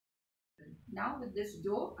Now with this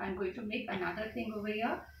dough, I'm going to make another thing over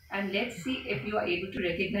here, and let's see if you are able to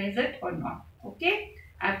recognize it or not. Okay,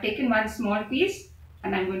 I've taken one small piece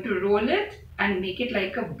and I'm going to roll it and make it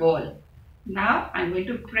like a ball. Now I'm going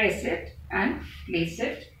to press it and place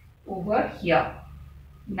it over here.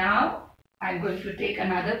 Now I'm going to take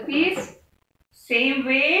another piece. Same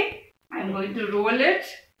way, I'm going to roll it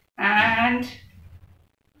and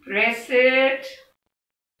press it.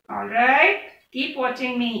 Alright, keep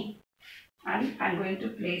watching me. And I'm going to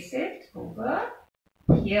place it over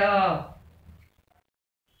here.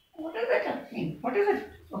 What is that thing? What is it?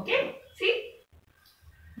 Okay, see?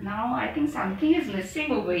 Now I think something is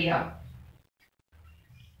missing over here.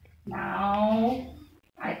 Now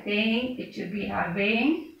I think it should be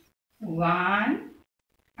having 1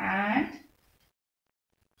 and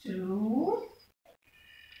 2.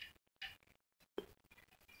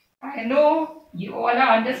 I know you all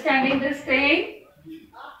are understanding this thing.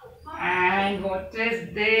 And what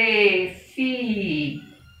is this? See.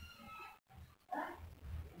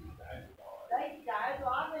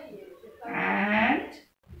 And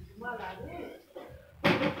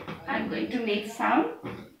I'm going to make some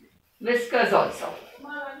whiskers also.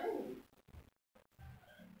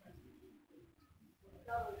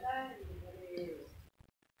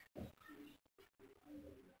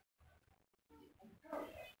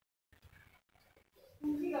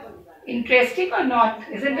 Interesting or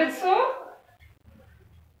not? Isn't it so?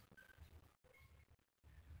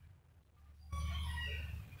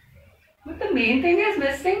 But the main thing is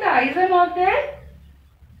missing. The eyes are not there.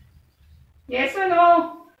 Yes or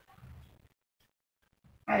no?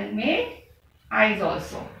 I'll make eyes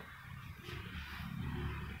also.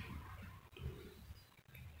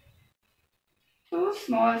 Two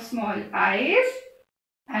small eyes.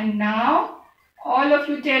 And now all of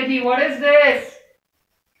you tell me, what is this?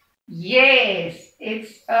 Yes,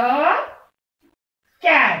 it's a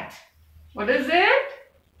cat. What is it?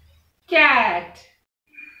 Cat.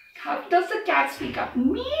 How does the cat speak up?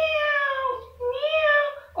 Meow, meow.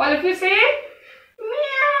 All of you say